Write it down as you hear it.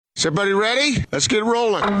Is everybody ready? Let's get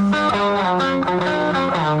rolling.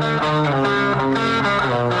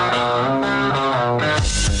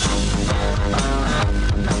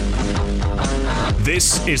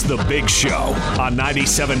 This is The Big Show on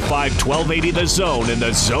 97.5 1280 The Zone and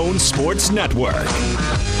The Zone Sports Network.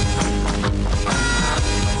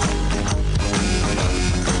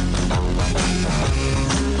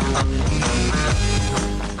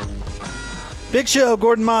 Big Show,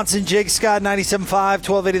 Gordon Monson, Jake Scott, 97.5,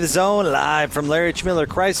 1280 The Zone, live from Larry H. Miller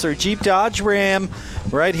Chrysler Jeep Dodge Ram,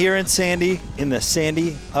 right here in the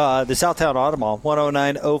Southtown Auto Mall,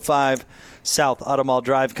 10905 South Auto Mall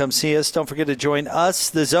Drive. Come see us. Don't forget to join us,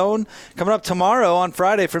 The Zone, coming up tomorrow on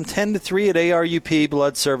Friday from 10 to 3 at ARUP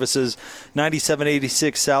Blood Services,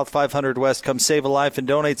 9786 South 500 West. Come save a life and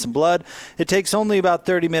donate some blood. It takes only about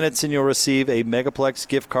 30 minutes, and you'll receive a Megaplex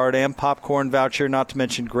gift card and popcorn voucher, not to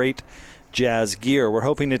mention great Jazz gear. We're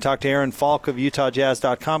hoping to talk to Aaron Falk of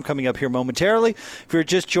UtahJazz.com coming up here momentarily. If you're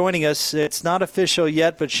just joining us, it's not official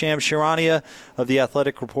yet, but Sham Charania of The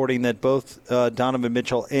Athletic reporting that both Donovan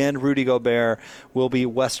Mitchell and Rudy Gobert will be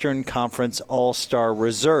Western Conference All-Star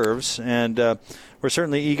reserves, and we're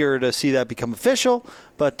certainly eager to see that become official,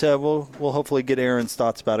 but we'll hopefully get Aaron's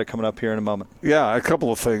thoughts about it coming up here in a moment. Yeah, a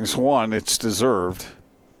couple of things. One, it's deserved.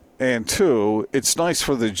 And two, it's nice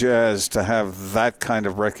for the Jazz to have that kind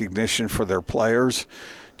of recognition for their players,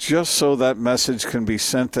 just so that message can be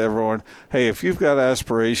sent to everyone. Hey, if you've got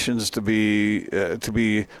aspirations to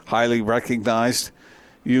be highly recognized,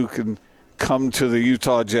 you can come to the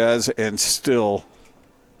Utah Jazz and still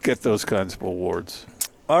get those kinds of awards.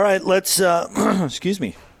 All right, let's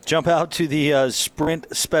jump out to the Sprint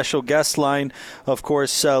special guest line. Of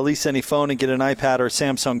course, lease any phone and get an iPad or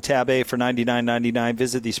Samsung Tab A for $99.99.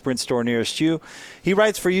 Visit the Sprint store nearest you. He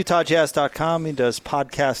writes for UtahJazz.com. He does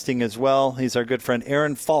podcasting as well. He's our good friend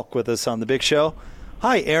Aaron Falk with us on The Big Show.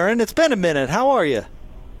 Hi, Aaron. It's been a minute. How are you?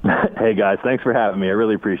 Hey, guys. Thanks for having me. I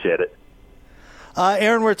really appreciate it.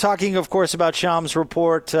 Aaron, we're talking, of course, about Sham's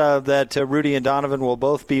report that Rudy and Donovan will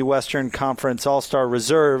both be Western Conference All-Star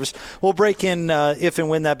reserves. We'll break in if and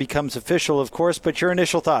when that becomes official, of course, but your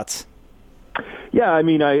initial thoughts? Yeah, I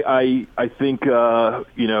mean, I think,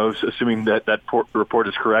 assuming that report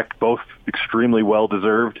is correct, both extremely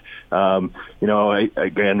well-deserved. I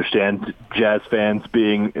understand Jazz fans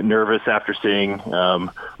being nervous after seeing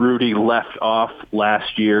Rudy left off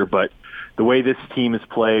last year, but the way this team has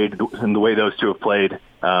played and the way those two have played,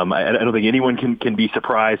 I don't think anyone can be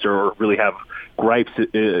surprised or really have gripes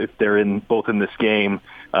if they're both in this game.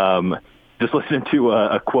 Just listening to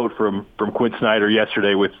a quote from Quinn Snyder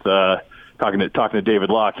yesterday with talking to David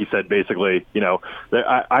Locke, he said basically,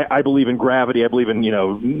 I believe in gravity, I believe in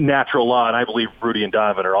natural law, and I believe Rudy and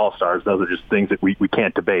Donovan are all-stars. Those are just things that we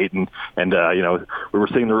can't debate, and we're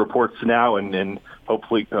seeing the reports now, and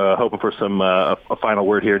hopefully hoping for some a final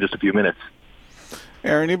word here in just a few minutes.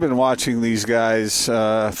 Aaron, you've been watching these guys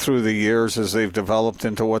through the years as they've developed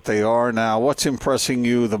into what they are now. What's impressing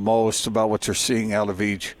you the most about what you're seeing out of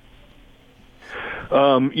each?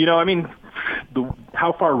 How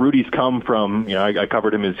far Rudy's come from, I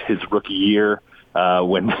covered him his rookie year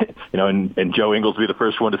when, and Joe Ingles be the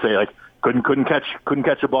first one to say, like, couldn't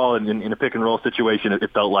catch a ball in a pick and roll situation.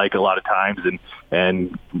 It felt like a lot of times,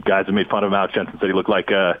 and guys have made fun of him out. Jensen said he looked like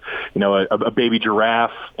a baby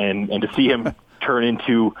giraffe, and to see him turn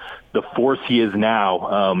into the force he is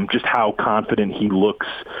now, just how confident he looks,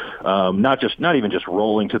 not even just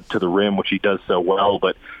rolling to the rim, which he does so well,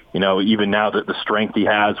 but even now the strength he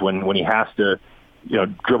has when he has to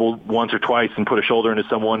dribble once or twice and put a shoulder into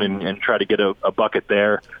someone and try to get a bucket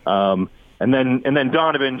there. And then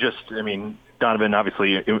Donovan Donovan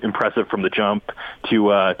obviously impressive from the jump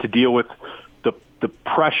to deal with the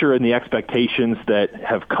pressure and the expectations that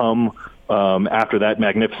have come after that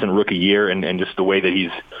magnificent rookie year, and just the way that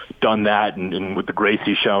he's done that, and with the grace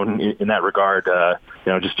he's shown in that regard,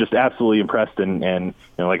 just absolutely impressed, and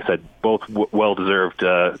like I said, both well deserved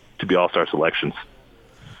to be all-star selections.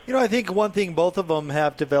 I think one thing both of them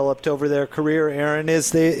have developed over their career, Aaron,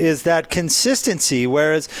 is that consistency.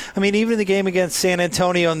 Whereas, even the game against San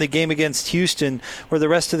Antonio and the game against Houston, where the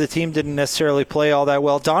rest of the team didn't necessarily play all that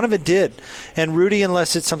well, Donovan did. And Rudy,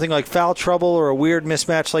 unless it's something like foul trouble or a weird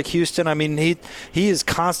mismatch like Houston, he is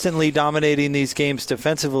constantly dominating these games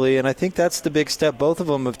defensively. And I think that's the big step both of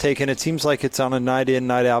them have taken. It seems like it's on a night-in,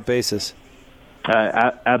 night-out basis.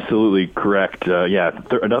 Absolutely correct.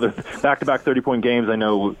 Another back-to-back 30-point games. I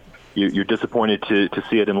know you're disappointed to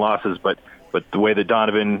see it in losses, but the way that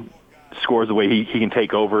Donovan scores, the way he can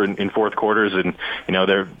take over in fourth quarters, and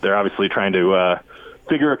they're obviously trying to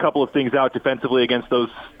figure a couple of things out defensively against those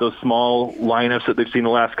small lineups that they've seen the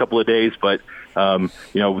last couple of days. But,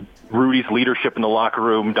 Rudy's leadership in the locker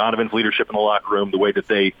room, Donovan's leadership in the locker room, the way that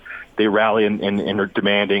they rally and are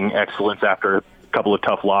demanding excellence after a couple of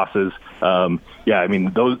tough losses.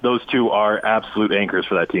 Those two are absolute anchors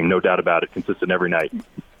for that team, no doubt about it, consistent every night.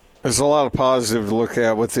 There's a lot of positive to look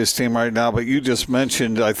at with this team right now, but you just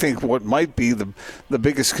mentioned, I think, what might be the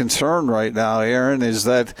biggest concern right now, Aaron, is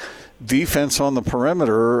that defense on the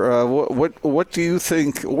perimeter. What do you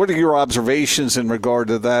think? What are your observations in regard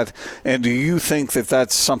to that? And do you think that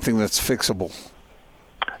that's something that's fixable?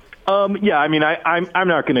 I'm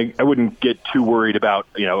not going to. I wouldn't get too worried about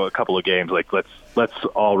a couple of games. Like let's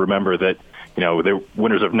all remember that they're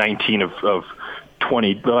winners of 19 of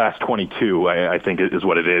 20, the last 22, I think is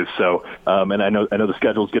what it is. So, and I know the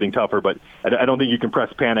schedule's getting tougher, but I don't think you can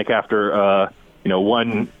press panic after, a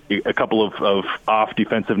couple of off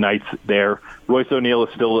defensive nights there. Royce O'Neal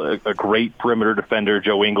is still a great perimeter defender.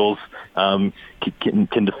 Joe Ingles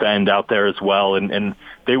can defend out there as well, and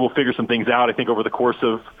they will figure some things out. I think over the course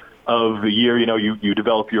of the year, you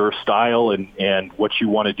develop your style and what you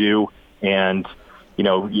want to do, and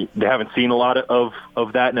they haven't seen a lot of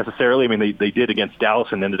that necessarily. I mean, they did against Dallas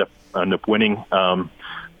and ended up winning.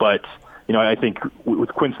 But I think with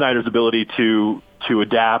Quinn Snyder's ability to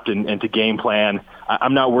adapt and to game plan,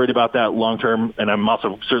 I'm not worried about that long term, and I'm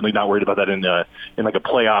also certainly not worried about that in like a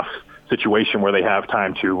playoff situation where they have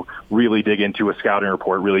time to really dig into a scouting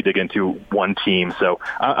report, really dig into one team. So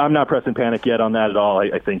I'm not pressing panic yet on that at all.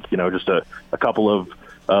 I think just a couple of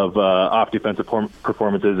off defensive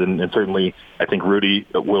performances, and certainly I think Rudy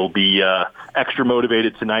will be extra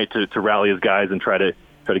motivated tonight to rally his guys and try to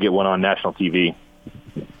get one on national TV.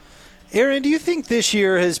 Aaron, do you think this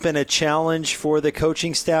year has been a challenge for the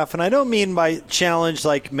coaching staff? And I don't mean by challenge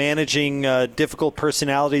like managing difficult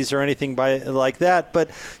personalities or anything like that,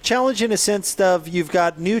 but challenge in a sense of you've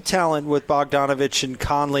got new talent with Bogdanovich and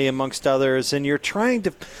Conley amongst others, and you're trying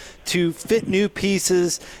to fit new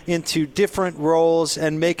pieces into different roles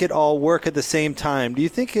and make it all work at the same time. Do you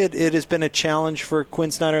think it has been a challenge for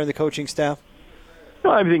Quinn Snyder and the coaching staff? No,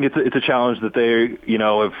 I think it's a challenge that they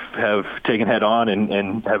have taken head on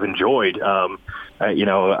and have enjoyed.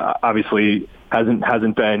 Obviously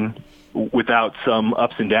hasn't been without some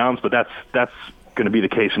ups and downs, but that's going to be the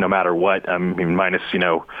case no matter what. I mean, minus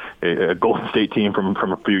a Golden State team from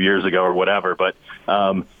a few years ago or whatever. But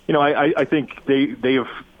I think they have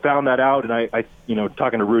found that out. And I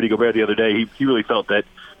talking to Rudy Gobert the other day, he really felt that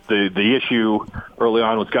the issue early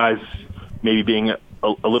on was guys maybe being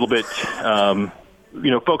a little bit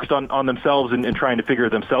focused on themselves and trying to figure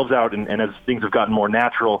themselves out. And as things have gotten more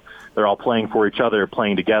natural, they're all playing for each other,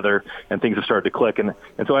 playing together, and things have started to click. And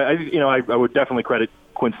so I would definitely credit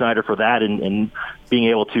Quinn Snyder for that and being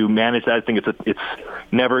able to manage that. I think it's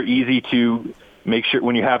never easy to make sure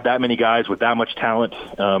when you have that many guys with that much talent,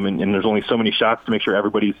 and there's only so many shots to make sure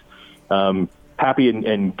everybody's happy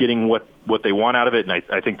and getting what they want out of it. And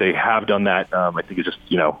I think they have done that. I think it's just,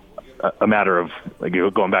 a matter of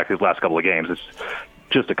going back to these last couple of games. It's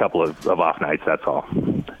just a couple of off nights. That's all.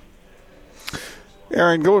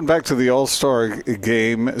 Aaron, going back to the All-Star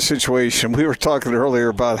game situation, we were talking earlier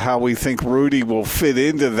about how we think Rudy will fit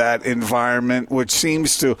into that environment, which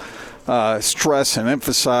seems to stress and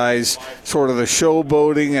emphasize sort of the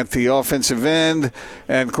showboating at the offensive end.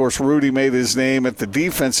 And, of course, Rudy made his name at the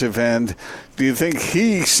defensive end. Do you think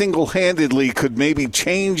he single-handedly could maybe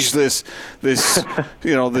change this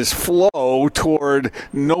flow toward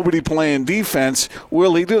nobody playing defense?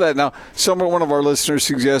 Will he do that? Now, one of our listeners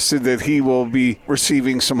suggested that he will be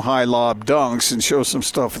receiving some high lob dunks and show some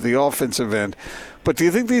stuff at the offensive end. But do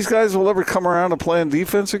you think these guys will ever come around to playing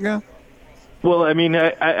defense again? Well, I mean,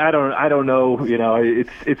 I don't know.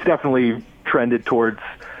 It's definitely trended towards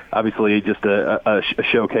obviously just a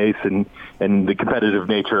showcase, and the competitive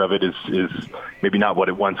nature of it is maybe not what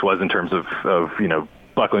it once was in terms of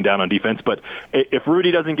buckling down on defense. But if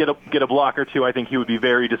Rudy doesn't get a block or two, I think he would be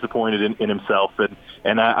very disappointed in himself.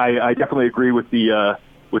 And I definitely agree with the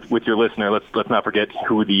with your listener. Let's not forget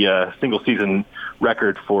who the single season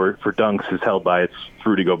record for dunks is held by. It's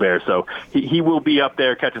Rudy Gobert. So he will be up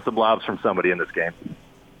there catching some lobs from somebody in this game.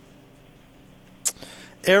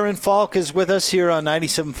 Aaron Falk is with us here on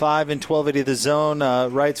 97.5 and 1280 The Zone,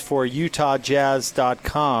 writes for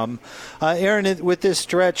UtahJazz.com. Aaron, with this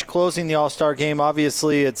stretch closing the All-Star game,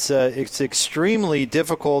 obviously it's extremely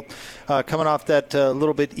difficult coming off that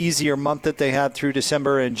little bit easier month that they had through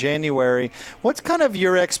December and January. What's kind of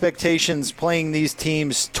your expectations playing these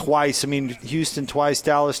teams twice? I mean, Houston twice,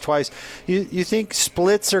 Dallas twice. You think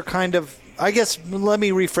splits are kind of, I guess, let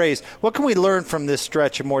me rephrase. What can we learn from this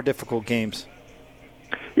stretch of more difficult games?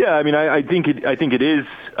 Yeah, I mean, I think it is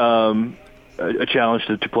a challenge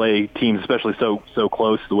to play teams, especially so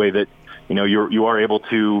close. The way that you are able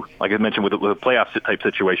to, like I mentioned, with a playoff type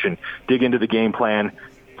situation, dig into the game plan.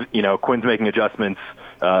 Quinn's making adjustments.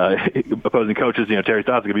 Opposing coaches, Terry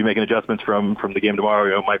Stotts going to be making adjustments from the game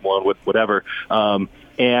tomorrow. Mike Malone with whatever,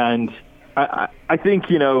 and I think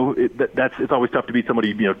it's always tough to beat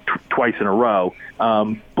somebody twice in a row.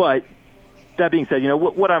 But that being said,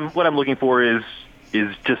 what I'm looking for is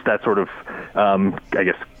just that sort of I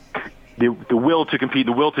guess the will to compete,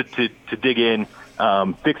 the will to dig in,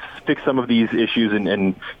 fix some of these issues,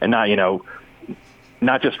 and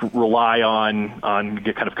not just rely on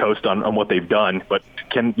kind of coast on what they've done, but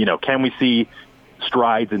can we see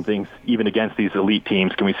strides and things even against these elite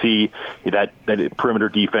teams? Can we see that perimeter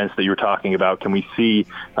defense that you were talking about? Can we see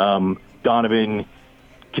Donovan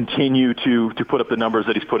continue to put up the numbers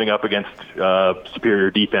that he's putting up against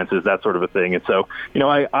superior defenses, that sort of a thing? And so,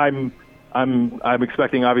 I'm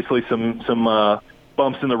expecting obviously some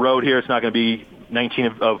bumps in the road here. It's not going to be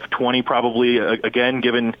 19 of 20 probably again,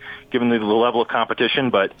 given the level of competition.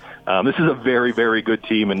 But this is a very, very good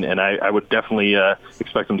team, and I would definitely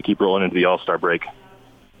expect them to keep rolling into the All-Star break.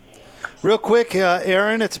 Real quick,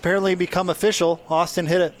 Aaron, it's apparently become official. Austin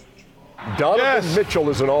hit it. Donovan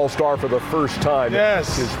Mitchell is an all-star for the first time.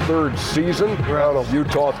 Yes. His third season. Out of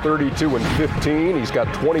Utah, 32 and 15. He's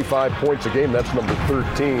got 25 points a game. That's number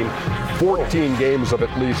 13. 14 games of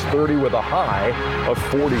at least 30 with a high of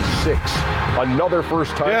 46. Another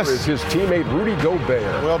first-timer is his teammate Rudy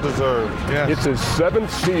Gobert. Well deserved. Yes. It's his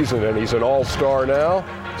 7th season, and he's an all-star now.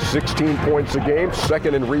 16 points a game,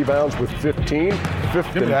 second in rebounds with 15,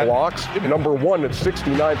 fifth in blocks, number 1 at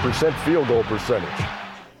 69% field goal percentage.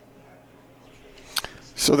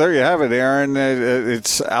 So there you have it, Aaron.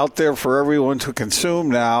 It's out there for everyone to consume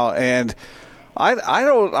now, and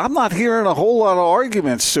I'm not hearing a whole lot of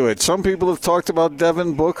arguments to it. Some people have talked about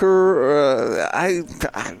Devin Booker. I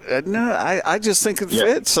just think it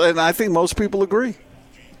fits, and I think most people agree.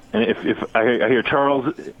 And if I hear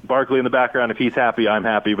Charles Barkley in the background, if he's happy, I'm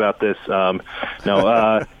happy about this. I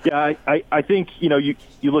think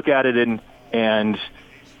you look at it and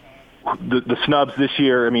the snubs this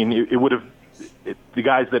year. I mean, it would have. The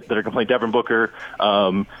guys that are complaining, Devin Booker,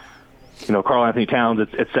 Karl Anthony Towns,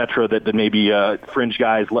 et cetera, that maybe fringe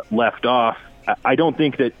guys left off. I don't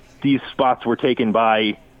think that these spots were taken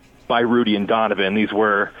by Rudy and Donovan. These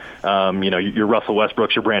were, your Russell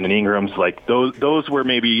Westbrooks, your Brandon Ingrams. Like those were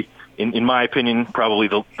maybe, in my opinion, probably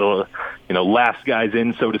the last guys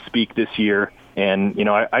in, so to speak, this year. And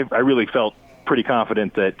I really felt pretty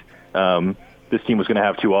confident that this team was going to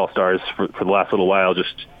have 2 All-Stars for the last little while.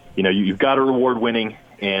 Just you've got to reward winning,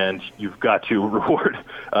 and you've got to reward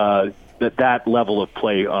that level of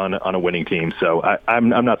play on a winning team. So I'm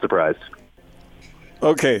not surprised.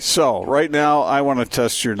 Okay, so right now I want to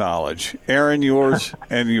test your knowledge. Aaron, yours,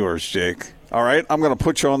 and yours, Jake. All right, I'm going to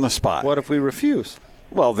put you on the spot. What if we refuse?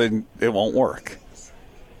 Well, then it won't work.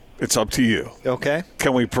 It's up to you. Okay.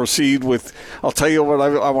 Can we proceed with – I'll tell you what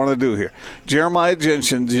I want to do here. Jeremiah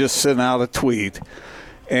Jensen just sent out a tweet.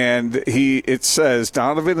 And it says,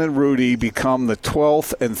 Donovan and Rudy become the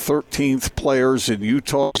 12th and 13th players in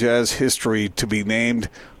Utah Jazz history to be named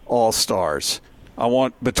All-Stars.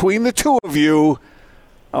 Between the two of you,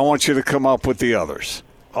 I want you to come up with the others.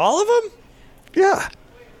 All of them? Yeah.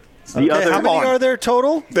 Okay, how many are there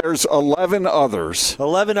total? There's 11 others.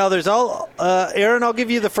 11 others. Aaron, I'll give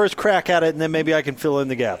you the first crack at it, and then maybe I can fill in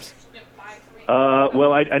the gaps.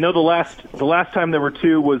 Well, I know the last time there were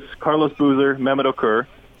 2 was Carlos Boozer, Mehmet Okur.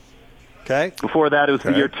 Okay. Before that, it was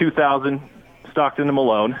the year 2000, Stockton and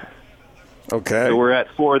Malone. Okay. So we're at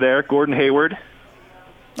 4 there. Gordon Hayward.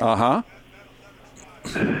 Uh-huh.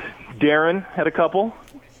 Darren had a couple.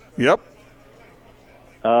 Yep.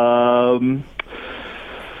 Andre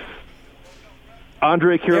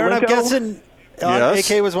Kirilenko. Aaron, I'm guessing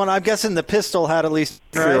yes. AK was one. I'm guessing the Pistol had at least.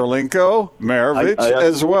 Right? Kirilenko, Maravich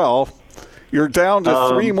as well. You're down to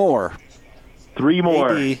 3 more. 3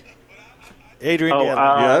 more. Adrian.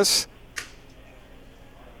 Yes.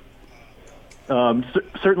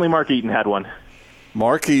 Certainly Mark Eaton had one.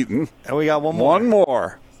 Mark Eaton. And we got one more. One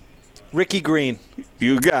more. Ricky Green.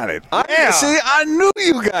 You got it. See, I knew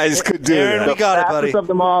you guys could do Aaron, that. we got it, buddy. The fastest of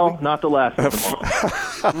them all, not the last of them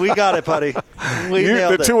all. We got it, buddy. We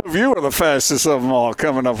nailed the 2 of you are the fastest of them all,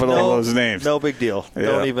 coming up with all those names. No big deal. Yeah.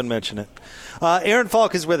 Don't even mention it. Aaron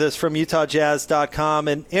Falk is with us from UtahJazz.com.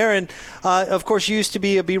 And Aaron, of course, you used to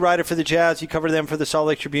be a beat writer for the Jazz. You covered them for the Salt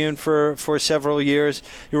Lake Tribune for several years.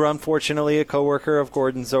 You were unfortunately a coworker of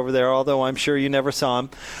Gordon's over there, although I'm sure you never saw him.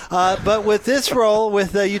 But with this role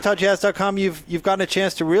with UtahJazz.com, you've gotten a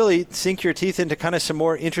chance to really sink your teeth into kind of some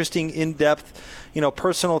more interesting, in-depth,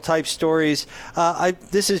 personal type stories.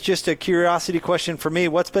 This is just a curiosity question for me.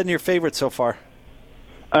 What's been your favorite so far?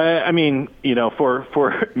 I mean,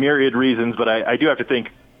 for myriad reasons, but I do have to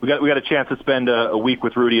think we got a chance to spend a week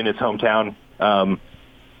with Rudy in his hometown.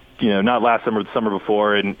 Not last summer, the summer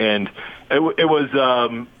before, and it was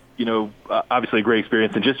obviously a great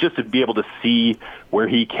experience, and just to be able to see where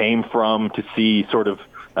he came from, to see sort of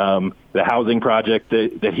the housing project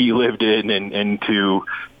that he lived in, and to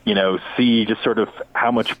see just sort of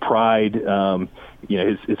how much pride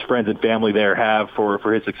his friends and family there have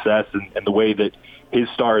for his success, and the way that his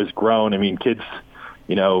star has grown. I mean, kids,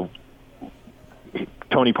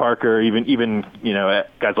 Tony Parker, even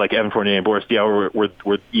guys like Evan Fournier and Boris Diaw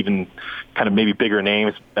were even kind of maybe bigger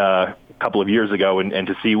names a couple of years ago, and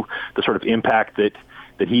to see the sort of impact that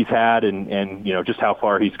he's had, and just how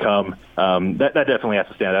far he's come, that definitely has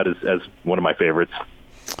to stand out as one of my favorites.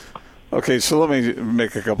 Okay, so let me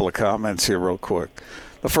make a couple of comments here real quick.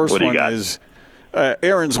 The first one is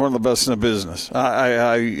Aaron's one of the best in the business.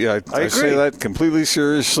 I say that completely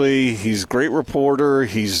seriously. He's a great reporter.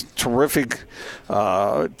 He's terrific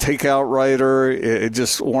takeout writer.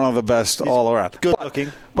 Just one of the best all around. Good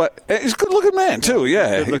looking. But he's a good looking man, too,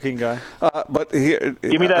 yeah. Good looking guy. But give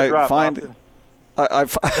me that drop. I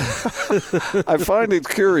find it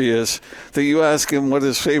curious that you ask him what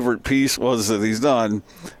his favorite piece was that he's done,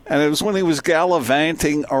 and it was when he was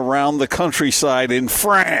gallivanting around the countryside in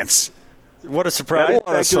France. What a surprise.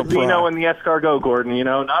 Vino and the escargot, Gordon.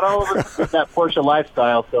 Not all of us that Porsche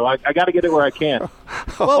lifestyle, so I got to get it where I can.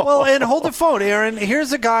 Well, and hold the phone, Aaron.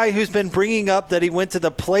 Here's a guy who's been bringing up that he went to the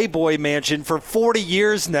Playboy Mansion for 40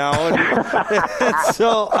 years now, and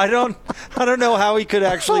so I don't know how he could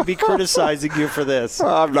actually be criticizing you for this.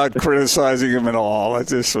 I'm not criticizing him at all. I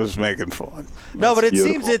just was making fun. No, but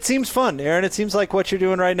it seems fun, Aaron. It seems like what you're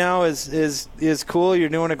doing right now is cool. You're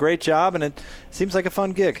doing a great job, and it seems like a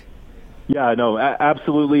fun gig. Yeah, no,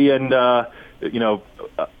 absolutely, and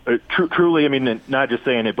truly, I mean, not just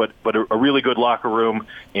saying it, but a really good locker room,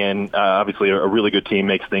 and obviously a really good team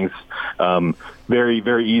makes things very,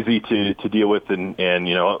 very easy to deal with, and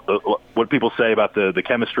what people say about the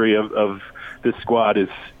chemistry of this squad is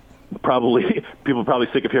probably people are probably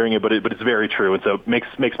sick of hearing it, but it's very true, and so it makes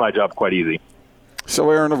my job quite easy. So,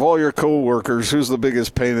 Aaron, of all your coworkers, who's the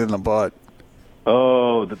biggest pain in the butt?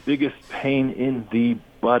 Oh, the biggest pain in the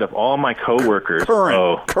butt of all my coworkers.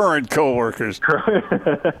 Current coworkers.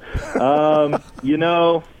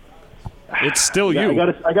 It's still you. I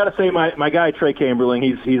gotta say my guy Trey Camberling.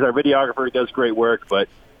 He's our videographer. He does great work, but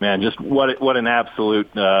man, just what an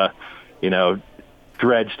absolute dredge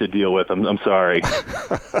to deal with. I'm sorry.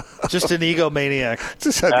 Just an egomaniac.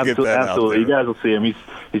 Just had to get that absolutely. out there. You guys will see him.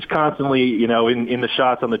 He's constantly in the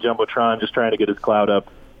shots on the jumbotron, just trying to get his clout up.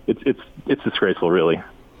 It's disgraceful, really.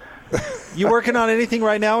 You working on anything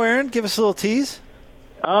right now, Aaron? Give us a little tease.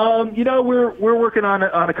 We're working on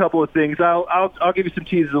a couple of things. I'll give you some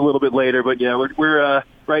teases a little bit later, but yeah, we're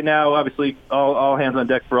right now obviously all hands on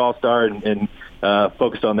deck for All-Star and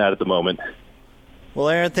focused on that at the moment. Well,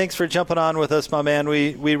 Aaron, thanks for jumping on with us, my man.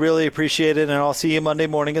 We really appreciate it, and I'll see you Monday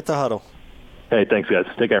morning at the Huddle. Hey, thanks, guys.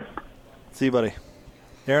 Take care. See you, buddy.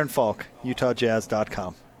 Aaron Falk,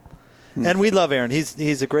 UtahJazz.com. And we love Aaron.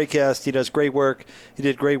 He's a great guest. He does great work. He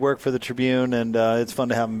did great work for the Tribune, and it's fun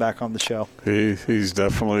to have him back on the show. He's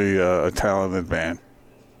definitely a talented man.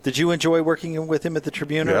 Did you enjoy working with him at the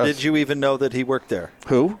Tribune, yes. Or did you even know that he worked there?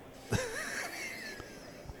 Who?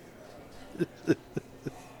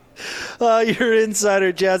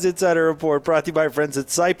 Your Jazz Insider Report brought to you by our friends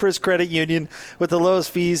at Cyprus Credit Union. With the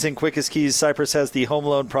lowest fees and quickest keys, Cyprus has the home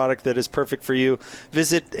loan product that is perfect for you.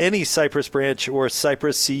 Visit any Cyprus branch or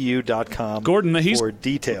cypruscu.com Gordon, for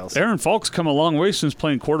details. Aaron Falk's come a long way since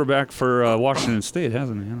playing quarterback for Washington State,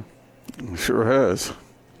 hasn't he? Sure has.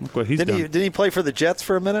 Look what he's done. Didn't he play for the Jets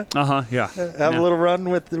for a minute? Yeah. Have a little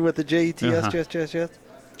run with the Jets, Jets?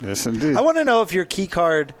 Yes, indeed. I want to know if your key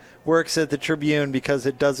card works at the Tribune because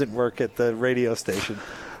it doesn't work at the radio station.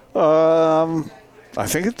 I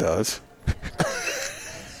think it does.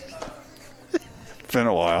 It's been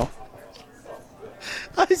a while.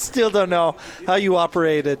 I still don't know how you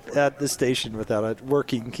operate at the station without a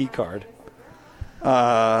working key card.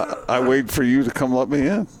 I wait for you to come let me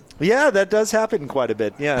in. Yeah, that does happen quite a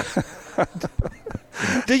bit, yeah.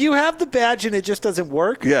 Do you have the badge and it just doesn't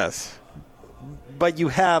work? Yes. But you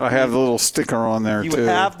have. I have the little sticker on there, you too. You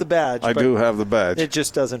have the badge. I do have the badge. It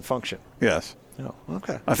just doesn't function. Yes. Oh,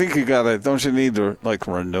 okay. I think you got to, don't you need to, like,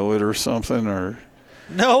 renew it or something? Or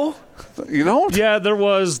No. You don't? Yeah, there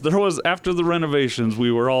was after the renovations,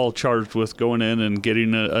 we were all charged with going in and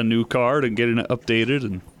getting a new card and getting it updated,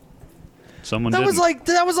 and someone didn't.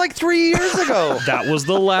 That was like 3 years ago. That was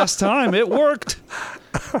the last time it worked.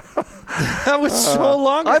 That was so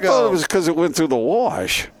long ago. I thought it was because it went through the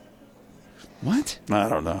wash. What? I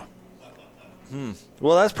don't know.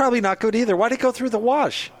 Well, that's probably not good either. Why'd it go through the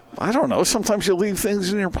wash? I don't know. Sometimes you leave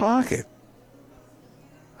things in your pocket.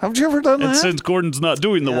 Haven't you ever done that? And since Gordon's not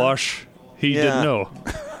doing the wash, he didn't know.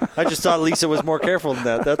 I just thought Lisa was more careful than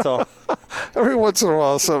that. That's all. Every once in a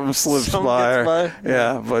while, something slips Something by. gets by.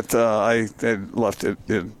 Yeah, but I had left it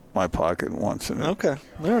in my pocket once. And Okay.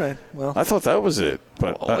 All right. Well, I thought that was it.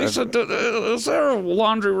 But Lisa, is there a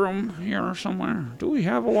laundry room here somewhere? Do we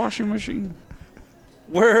have a washing machine?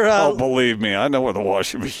 we're. oh, believe me, I know where the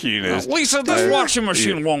washing machine is. Lisa, this washing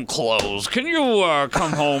machine won't close. Can you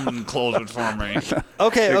come home and close it for me?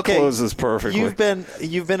 Okay. It closes perfectly.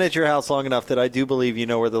 You've been at your house long enough that I do believe you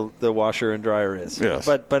know where the washer and dryer is. Yes.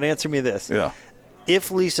 But answer me this. Yeah.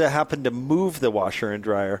 If Lisa happened to move the washer and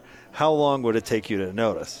dryer, how long would it take you to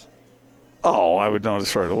notice? Oh, I would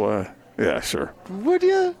notice right away. Yeah, sure. Would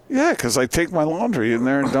you? Yeah, because I take my laundry in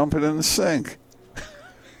there and dump it in the sink.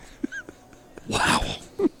 Wow.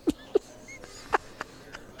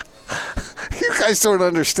 You guys don't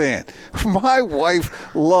understand. My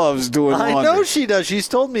wife loves doing laundry. I know she does. She's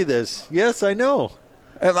told me this. Yes, I know.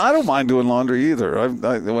 And I don't mind doing laundry either.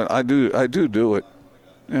 I do it.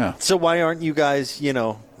 Yeah. So why aren't you guys, I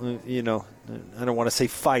don't want to say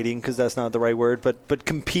fighting because that's not the right word, but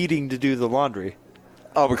competing to do the laundry?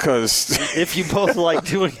 Oh, because If you both like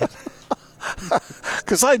doing it.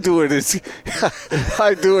 because I do it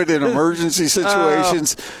in emergency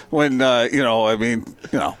situations when I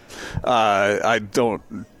don't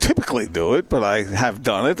typically do it, but I have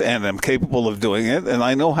done it and am capable of doing it, and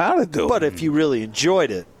I know how to do it. But if you really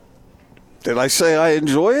enjoyed it. Did I say I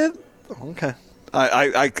enjoy it? Okay.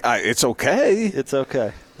 It's okay. It's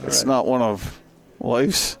okay. It's not one of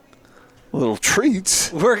life's little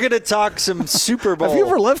treats. We're going to talk some Super Bowl. Have you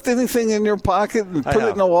ever left anything in your pocket and put it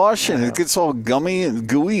in the wash and it gets all gummy and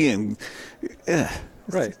gooey and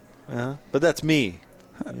Right. But that's me.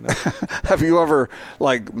 Have you ever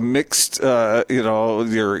mixed you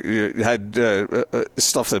had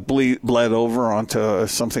stuff that bled over onto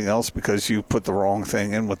something else because you put the wrong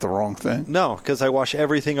thing in with the wrong thing? No, because I wash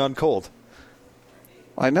everything on cold.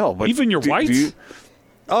 I know, but even your whites?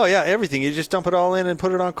 Oh, yeah, everything. You just dump it all in and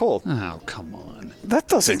put it on cold. Oh, come on. That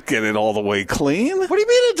doesn't get it all the way clean. What do you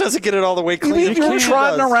mean it doesn't get it all the way clean? You mean you're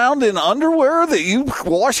trotting around in underwear that you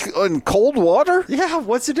wash in cold water? Yeah,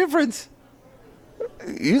 what's the difference?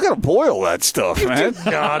 You got to boil that stuff, man.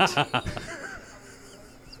 God.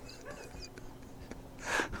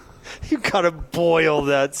 You got to boil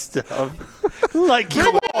that stuff. Like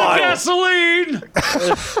you want. Gasoline!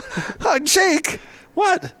 Jake.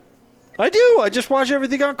 What? I do. I just wash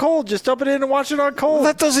everything on cold. Just dump it in and wash it on cold.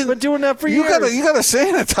 That doesn't. Been doing that for years. You gotta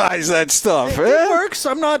sanitize that stuff. It works.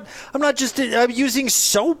 I'm not just. I'm using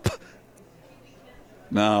soap.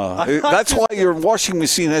 No, that's why your washing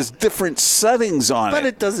machine has different settings on it. But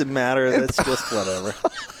it doesn't matter. That's just whatever.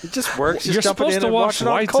 It just works. Just You're dump it supposed in to and wash wash it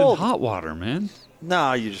on whites in cold. hot water, man.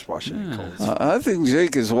 No, you just wash it in cold. I think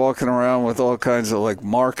Jake is walking around with all kinds of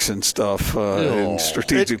marks and stuff in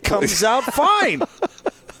strategic It comes out fine.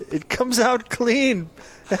 It comes out clean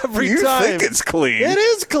every time. You think it's clean? It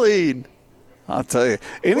is clean. I'll tell you.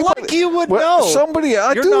 Like you would know. Somebody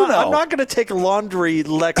I You're do not, know. I'm not going to take laundry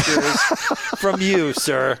lectures from you,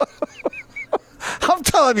 sir. I'm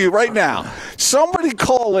telling you right now. Somebody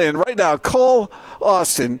call in right now. Call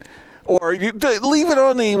Austin. Or you leave it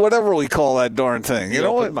on the whatever we call that darn thing. You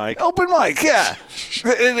know open what? mic. Open mic, yeah.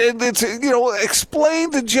 And it's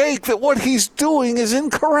explain to Jake that what he's doing is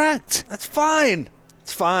incorrect. That's fine.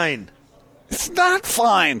 It's fine. It's not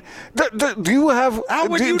fine. Do you have? How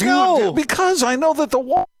would you know? Because I know that the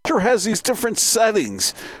washer has these different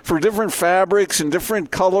settings for different fabrics and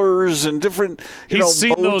different colors and different. He's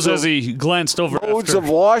seen those as he glanced over modes after of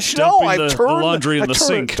wash. dumping No, I the turn laundry in the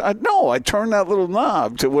sink. I turn that little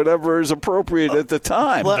knob to whatever is appropriate at the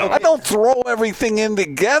time. Okay. I don't throw everything in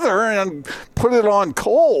together and put it on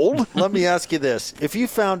cold. Let me ask you this. If you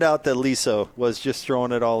found out that Lisa was just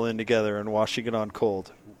throwing it all in together and washing it on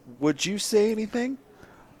cold, would you say anything?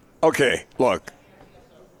 Okay, look.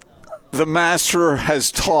 the master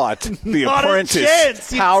has taught the Not a apprentice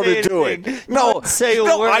chance you'd how say to do anything. it. No, Not say a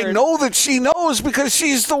no, word. I know that she knows because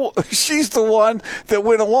she's the one that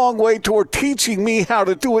went a long way toward teaching me how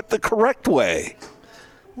to do it the correct way.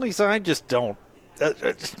 Lisa, I just don't.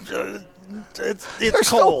 It's There's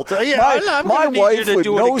cold. no- Yeah, I'm my gonna need wife you to would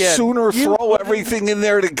do it no again. sooner You throw everything in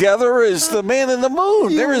there together as the man in the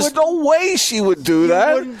moon. You There is would- no way she would do that.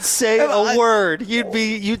 You wouldn't say And a word. You'd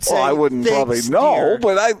say. Well, I wouldn't "Thanks, probably know, dear."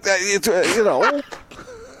 but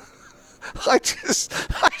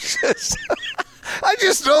I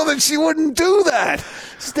just know that she wouldn't do that.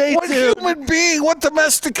 Stay What tuned. what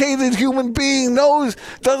domesticated human being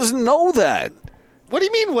doesn't know that? What do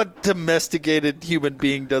you mean? What domesticated human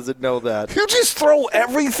being doesn't know that? You just throw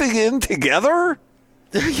everything in together?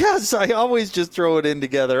 Yes, I always just throw it in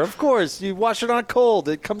together. Of course, you wash it on cold;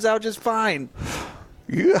 it comes out just fine.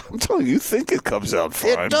 I'm telling you think it comes out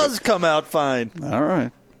fine. It does come out fine. but- All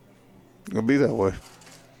right. It'll be that way.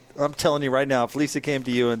 I'm telling you right now, if Lisa came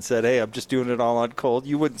to you and said, "Hey, I'm just doing it all on cold,"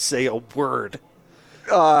 you wouldn't say a word.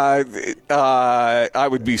 I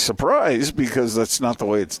would be surprised because that's not the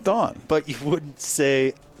way it's done. But you wouldn't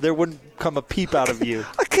say. There wouldn't come a peep out of you.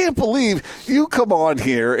 I can't believe you come on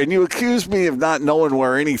here and you accuse me of not knowing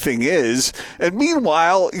where anything is, and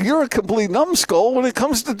meanwhile, you're a complete numbskull when it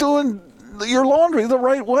comes to doing your laundry the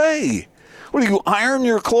right way. What do you iron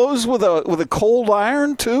your clothes with a cold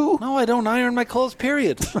iron too? No, I don't iron my clothes.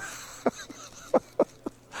 Period.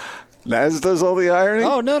 Naz does all the ironing.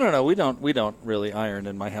 Oh no, we don't really iron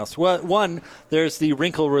in my house. Well, one, there's the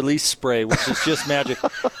wrinkle release spray, which is just magic.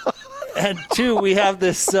 And two, we have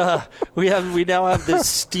this. We now have this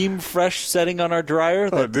steam fresh setting on our dryer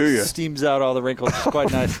that do ya? steams out all the wrinkles. It's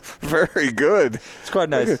quite nice. Very good. It's quite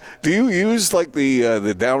nice. Do you use like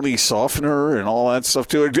the Downy softener and all that stuff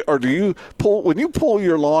too, or do you when you pull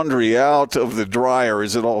your laundry out of the dryer?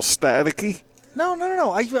 Is it all staticky?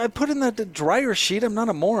 No. I put in the dryer sheet. I'm not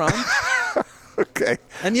a moron. Okay.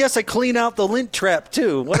 And yes, I clean out the lint trap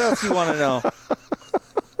too. What else do you want to know?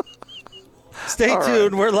 Stay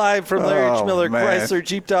tuned. We're live from Larry H. Miller man. Chrysler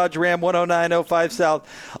Jeep Dodge Ram 10905 South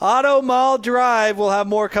Auto Mall Drive. We'll have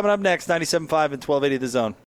more coming up next. 97.5 and 1280 The Zone.